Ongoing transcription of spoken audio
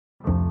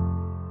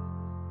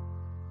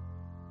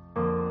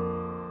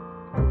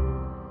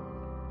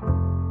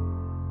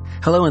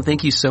Hello, and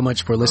thank you so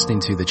much for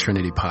listening to the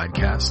Trinity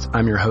Podcast.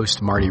 I'm your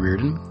host, Marty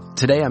Reardon.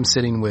 Today I'm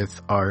sitting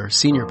with our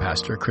senior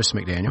pastor, Chris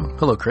McDaniel.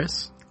 Hello,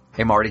 Chris.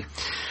 Hey, Marty.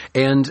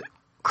 And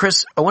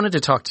Chris, I wanted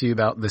to talk to you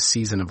about the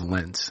season of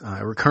Lent.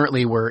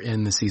 We're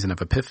in the season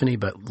of Epiphany,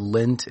 but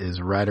Lent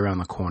is right around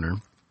the corner.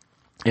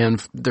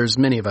 And there's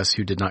many of us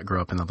who did not grow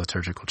up in the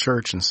liturgical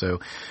church, and so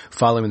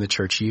following the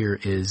church year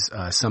is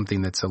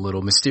something that's a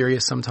little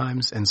mysterious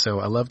sometimes. And so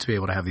I love to be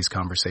able to have these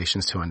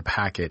conversations to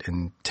unpack it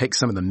and take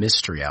some of the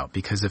mystery out,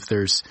 because if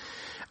there's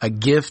a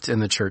gift in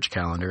the church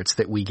calendar, it's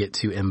that we get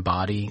to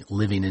embody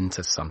living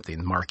into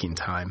something, marking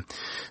time.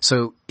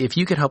 So if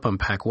you could help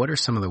unpack, what are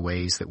some of the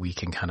ways that we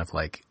can kind of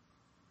like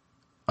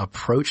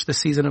approach the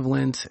season of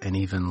Lent and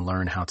even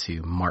learn how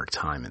to mark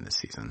time in the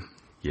season?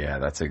 Yeah,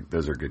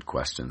 those are good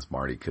questions,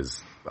 Marty,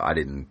 because I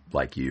did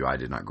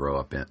not grow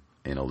up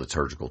in a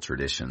liturgical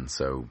tradition,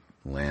 so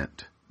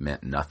Lent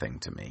meant nothing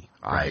to me.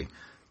 Right.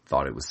 I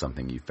thought it was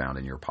something you found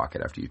in your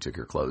pocket after you took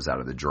your clothes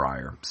out of the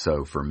dryer.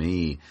 So for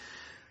me,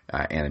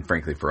 and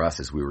frankly for us,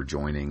 as we were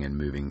joining and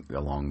moving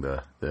along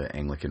the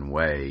Anglican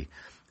way,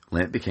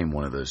 Lent became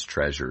one of those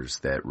treasures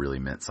that really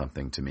meant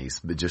something to me.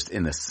 But just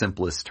in the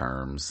simplest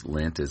terms,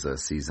 Lent is a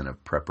season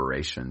of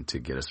preparation to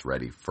get us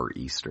ready for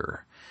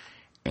Easter.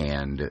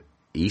 And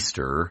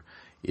Easter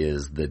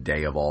is the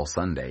day of all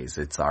Sundays.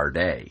 It's our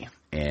day.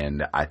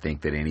 And I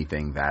think that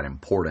anything that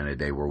important, a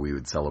day where we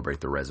would celebrate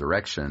the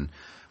resurrection,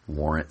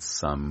 warrants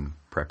some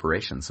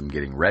preparation, some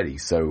getting ready.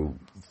 So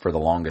for the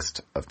longest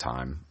of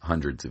time,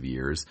 hundreds of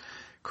years,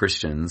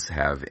 Christians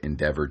have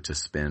endeavored to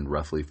spend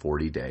roughly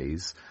 40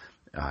 days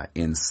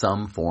in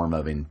some form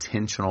of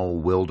intentional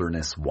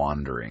wilderness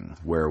wandering,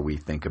 where we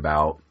think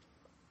about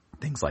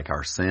things like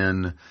our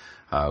sin.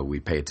 We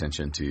pay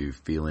attention to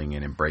feeling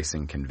and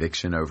embracing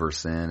conviction over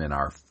sin and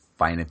our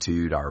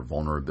finitude, our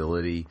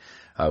vulnerability,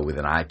 with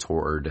an eye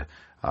toward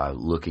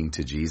looking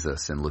to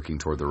Jesus and looking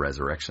toward the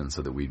resurrection,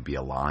 so that we'd be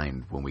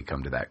aligned when we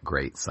come to that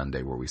great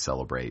Sunday where we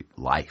celebrate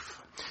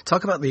life.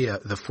 Talk about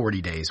the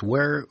 40 days.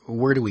 Where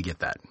do we get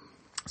that?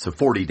 So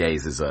 40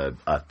 days is a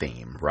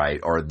theme, right?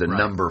 Or the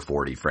number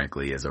 40,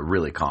 frankly, is a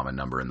really common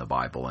number in the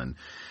Bible. And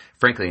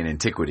frankly, in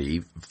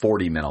antiquity,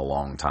 40 meant a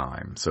long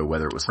time. So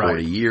whether it was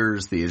 40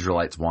 years, the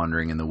Israelites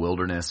wandering in the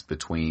wilderness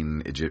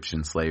between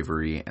Egyptian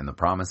slavery and the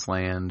Promised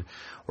Land,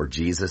 or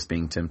Jesus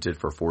being tempted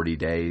for 40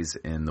 days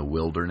in the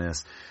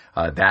wilderness,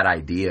 that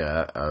idea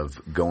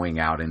of going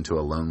out into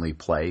a lonely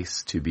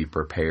place to be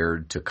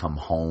prepared to come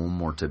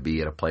home, or to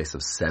be at a place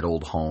of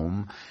settled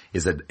home,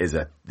 is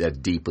a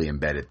deeply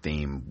embedded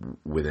theme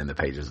within the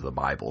pages of the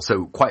Bible.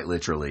 So quite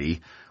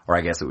literally, or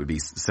I guess it would be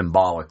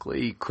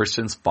symbolically,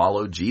 Christians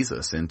followed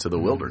Jesus into the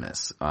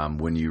wilderness.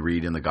 When you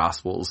read in the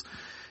Gospels,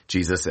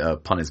 Jesus,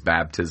 upon his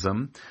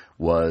baptism,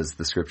 was,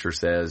 the scripture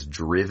says,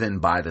 driven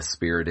by the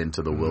Spirit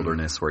into the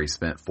wilderness, where he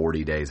spent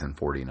 40 days and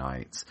 40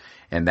 nights.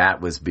 And that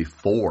was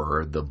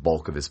before the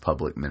bulk of his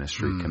public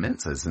ministry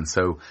commences. And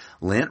so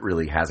Lent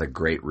really has a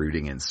great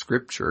rooting in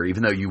Scripture,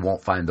 even though you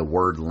won't find the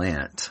word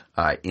Lent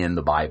in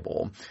the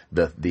Bible.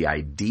 The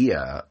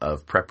idea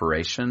of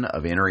preparation,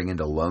 of entering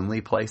into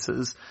lonely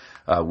places,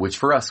 which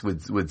for us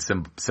would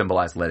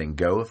symbolize letting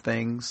go of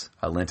things.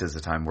 Lent is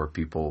a time where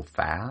people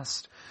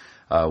fast,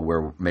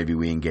 where maybe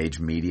we engage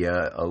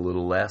media a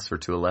little less, or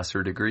to a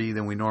lesser degree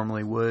than we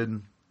normally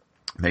would.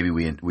 Maybe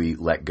we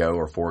let go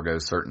or forego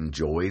certain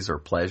joys or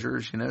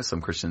pleasures. You know,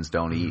 some Christians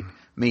don't eat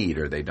meat,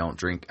 or they don't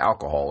drink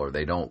alcohol, or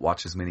they don't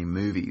watch as many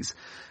movies.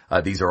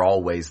 These are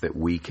all ways that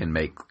we can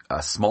make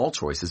small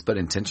choices, but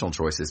intentional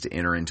choices, to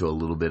enter into a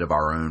little bit of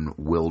our own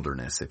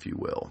wilderness, if you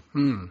will.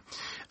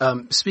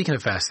 Speaking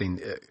of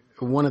fasting,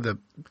 one of the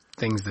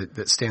things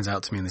that stands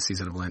out to me in the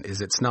season of Lent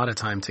is it's not a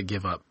time to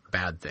give up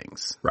bad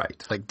things.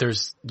 Right. Like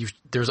there's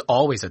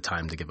always a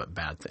time to give up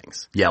bad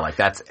things. Yeah, like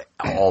that's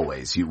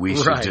always. We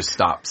should just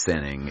stop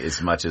sinning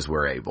as much as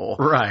we're able.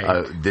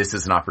 Right. This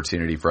is an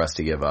opportunity for us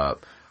to give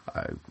up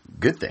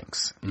good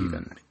things,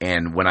 even.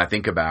 And when I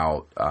think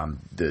about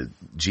the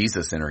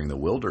Jesus entering the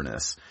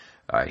wilderness,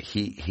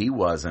 he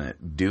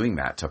wasn't doing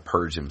that to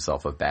purge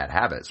himself of bad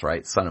habits,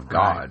 right? Son of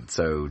God. Right.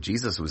 So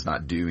Jesus was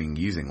not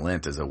using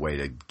Lent as a way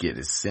to get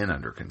his sin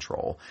under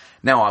control.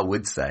 Now, I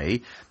would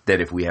say that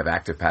if we have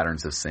active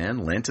patterns of sin,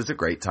 Lent is a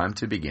great time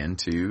to begin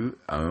to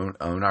own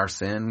our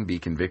sin, be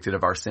convicted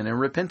of our sin, and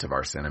repent of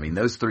our sin. I mean,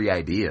 those three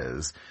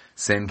ideas,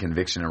 sin,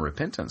 conviction, and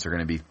repentance, are going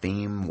to be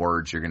theme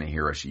words you're going to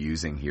hear us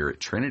using here at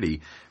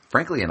Trinity,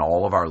 frankly, in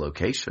all of our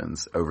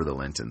locations over the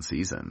Lenten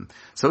season.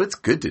 So it's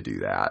good to do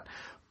that.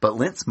 But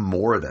Lent's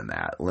more than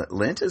that.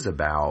 Lent is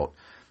about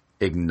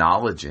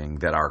acknowledging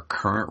that our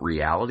current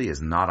reality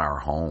is not our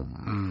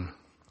home.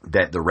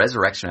 That the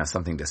resurrection has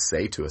something to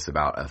say to us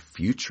about a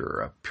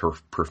future, a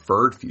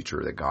preferred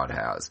future that God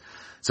has.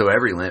 So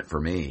every Lent for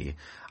me,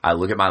 I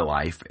look at my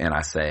life and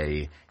I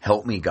say,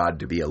 help me,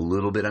 God, to be a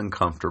little bit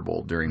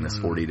uncomfortable during this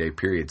 40-day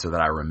period, so that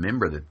I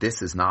remember that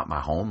this is not my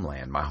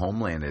homeland. My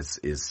homeland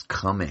is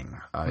coming.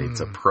 It's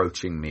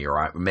approaching me,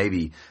 or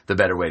maybe the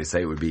better way to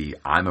say it would be,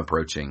 I'm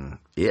approaching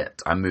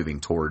it. I'm moving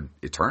toward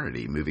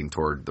eternity, moving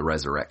toward the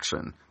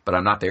resurrection, but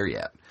I'm not there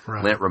yet.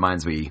 Right. Lent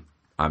reminds me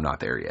I'm not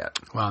there yet.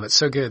 Wow, that's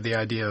so good. The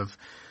idea of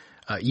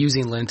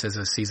using Lent as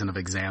a season of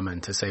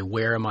examine to say,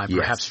 where am I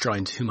perhaps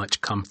drawing too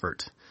much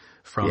comfort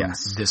from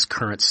this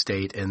current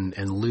state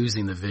and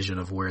losing the vision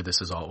of where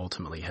this is all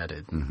ultimately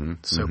headed.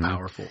 So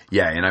powerful.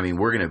 Yeah. And I mean,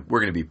 we're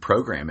going to be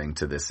programming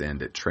to this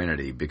end at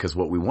Trinity, because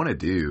what we want to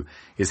do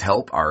is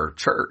help our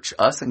church,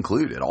 us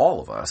included, all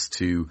of us,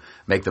 to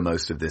make the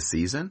most of this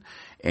season.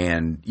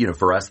 And, you know,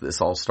 for us, this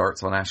all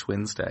starts on Ash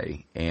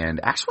Wednesday, and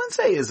Ash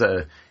Wednesday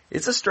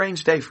it's a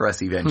strange day for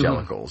us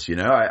evangelicals. You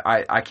know,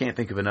 I can't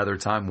think of another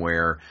time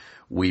where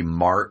we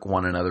mark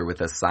one another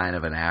with a sign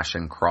of an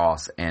ashen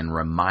cross and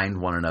remind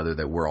one another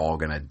that we're all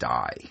going to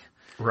die.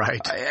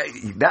 Right.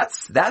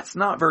 That's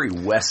not very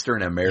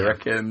Western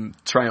American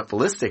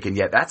triumphalistic, and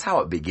yet that's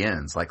how it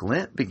begins. Like,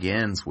 Lent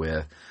begins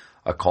with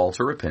a call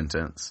to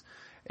repentance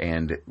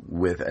and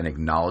with an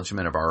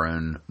acknowledgement of our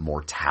own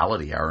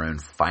mortality, our own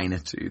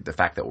finitude, the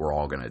fact that we're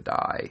all going to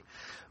die.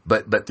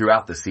 But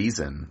throughout the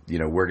season, you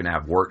know, we're going to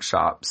have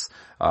workshops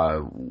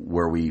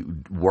where we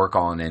work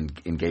on and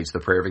engage the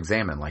prayer of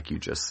examine, like you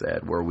just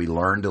said, where we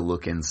learn to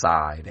look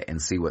inside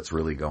and see what's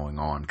really going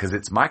on. Because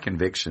it's my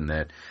conviction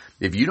that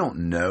if you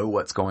don't know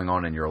what's going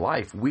on in your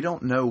life, we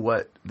don't know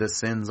what the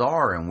sins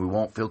are, and we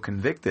won't feel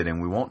convicted,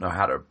 and we won't know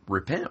how to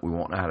repent. We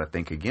won't know how to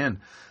think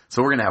again.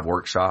 So we're going to have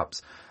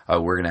workshops.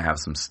 We're going to have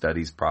some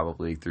studies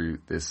probably through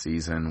this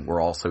season.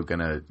 We're also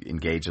going to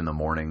engage in the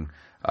morning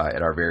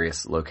at our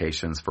various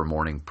locations for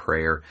morning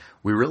prayer.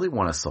 We really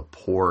want to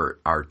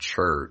support our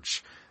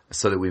church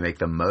so that we make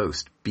the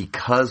most,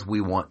 because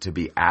we want to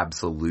be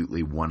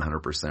absolutely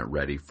 100%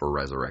 ready for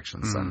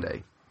Resurrection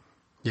Sunday.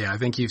 Yeah, I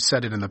think you've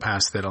said it in the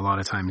past that a lot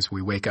of times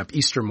we wake up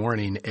Easter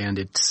morning and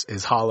it's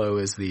as hollow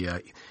as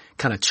the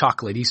kind of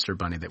chocolate Easter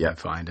bunny that we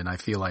find. And I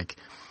feel like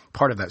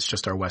part of that's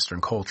just our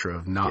Western culture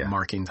of not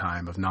marking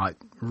time, of not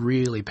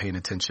really paying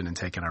attention and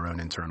taking our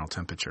own internal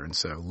temperature. And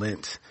so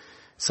Lent,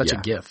 such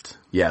a gift.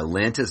 Yeah,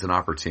 Lent is an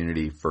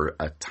opportunity for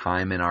a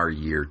time in our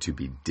year to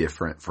be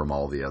different from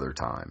all the other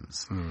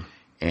times.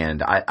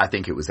 And I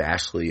think it was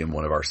Ashley in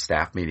one of our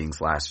staff meetings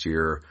last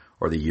year,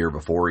 or the year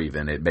before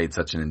even, it made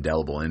such an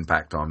indelible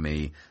impact on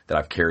me that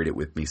I've carried it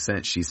with me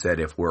since. She said,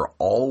 if we're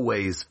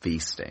always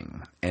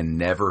feasting and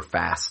never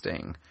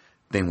fasting,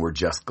 then we're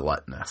just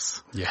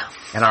gluttonous. Yeah.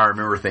 And I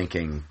remember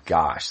thinking,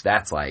 gosh,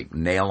 that's like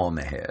nail on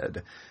the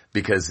head.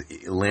 Because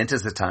Lent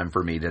is a time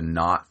for me to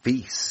not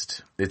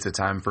feast. It's a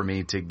time for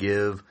me to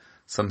give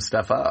some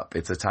stuff up.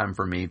 It's a time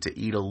for me to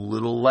eat a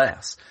little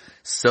less,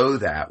 so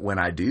that when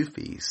I do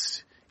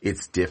feast,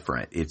 it's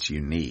different. It's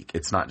unique.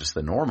 It's not just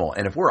the normal.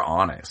 And if we're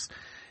honest,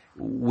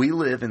 we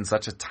live in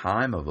such a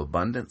time of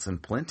abundance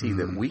and plenty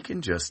that we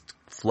can just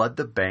flood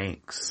the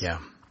banks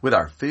with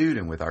our food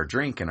and with our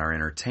drink and our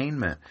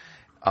entertainment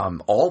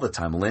all the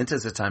time. Lent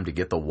is a time to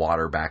get the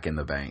water back in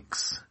the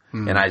banks.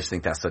 And I just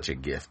think that's such a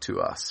gift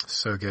to us.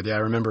 So good. Yeah,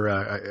 I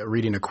remember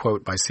reading a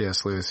quote by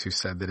C.S. Lewis who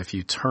said that if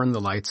you turn the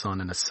lights on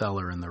in a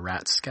cellar and the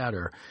rats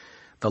scatter,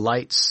 the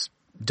lights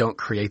don't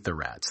create the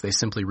rats. They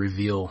simply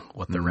reveal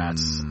what the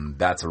rats...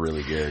 That's a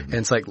really good... And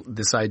it's like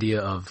this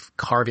idea of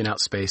carving out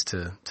space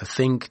to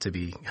think,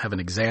 have an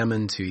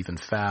examine, to even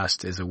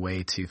fast is a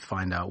way to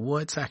find out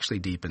what's actually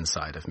deep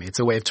inside of me. It's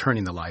a way of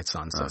turning the lights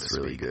on, so to speak. That's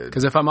really good.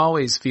 Because if I'm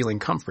always feeling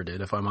comforted,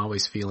 if I'm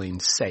always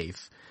feeling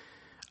safe,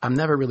 I'm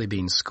never really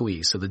being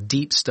squeezed. So the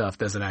deep stuff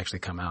doesn't actually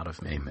come out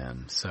of me.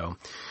 Amen. So,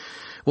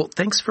 well,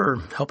 thanks for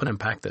helping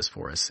unpack this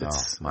for us.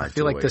 I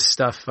feel like this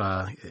stuff,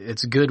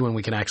 it's good when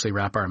we can actually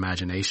wrap our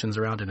imaginations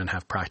around it and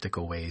have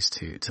practical ways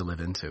to live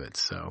into it.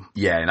 So,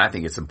 yeah, and I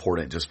think it's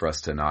important just for us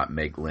to not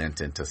make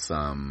Lent into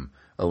some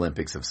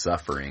Olympics of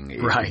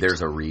suffering. Right.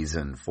 There's a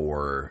reason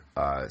for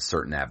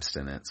certain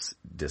abstinence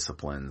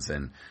disciplines,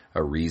 and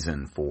a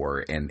reason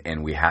for,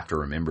 and we have to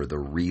remember the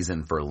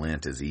reason for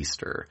Lent is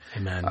Easter.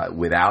 Amen.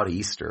 Without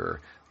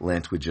Easter,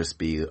 Lent would just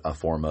be a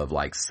form of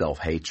like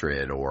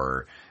self-hatred,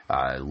 or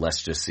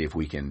let's just see if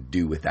we can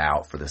do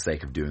without for the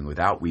sake of doing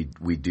without. We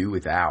do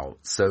without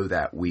so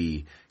that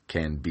we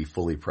can be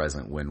fully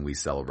present when we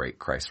celebrate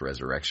Christ's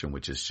resurrection,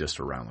 which is just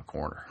around the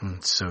corner.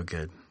 So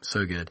good.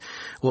 So good.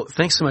 Well,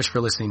 thanks so much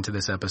for listening to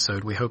this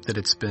episode. We hope that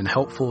it's been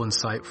helpful,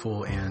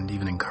 insightful, and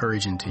even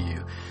encouraging to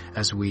you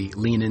as we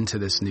lean into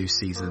this new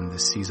season,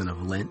 this season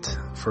of Lent.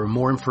 For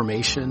more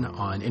information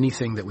on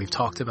anything that we've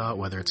talked about,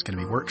 whether it's going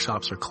to be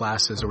workshops or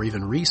classes or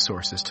even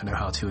resources to know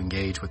how to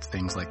engage with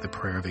things like the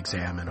prayer of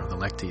examine or the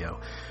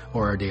Lectio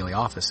or our daily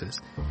offices,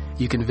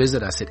 you can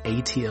visit us at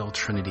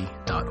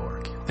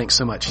atltrinity.org. Thanks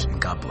so much, and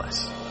God bless.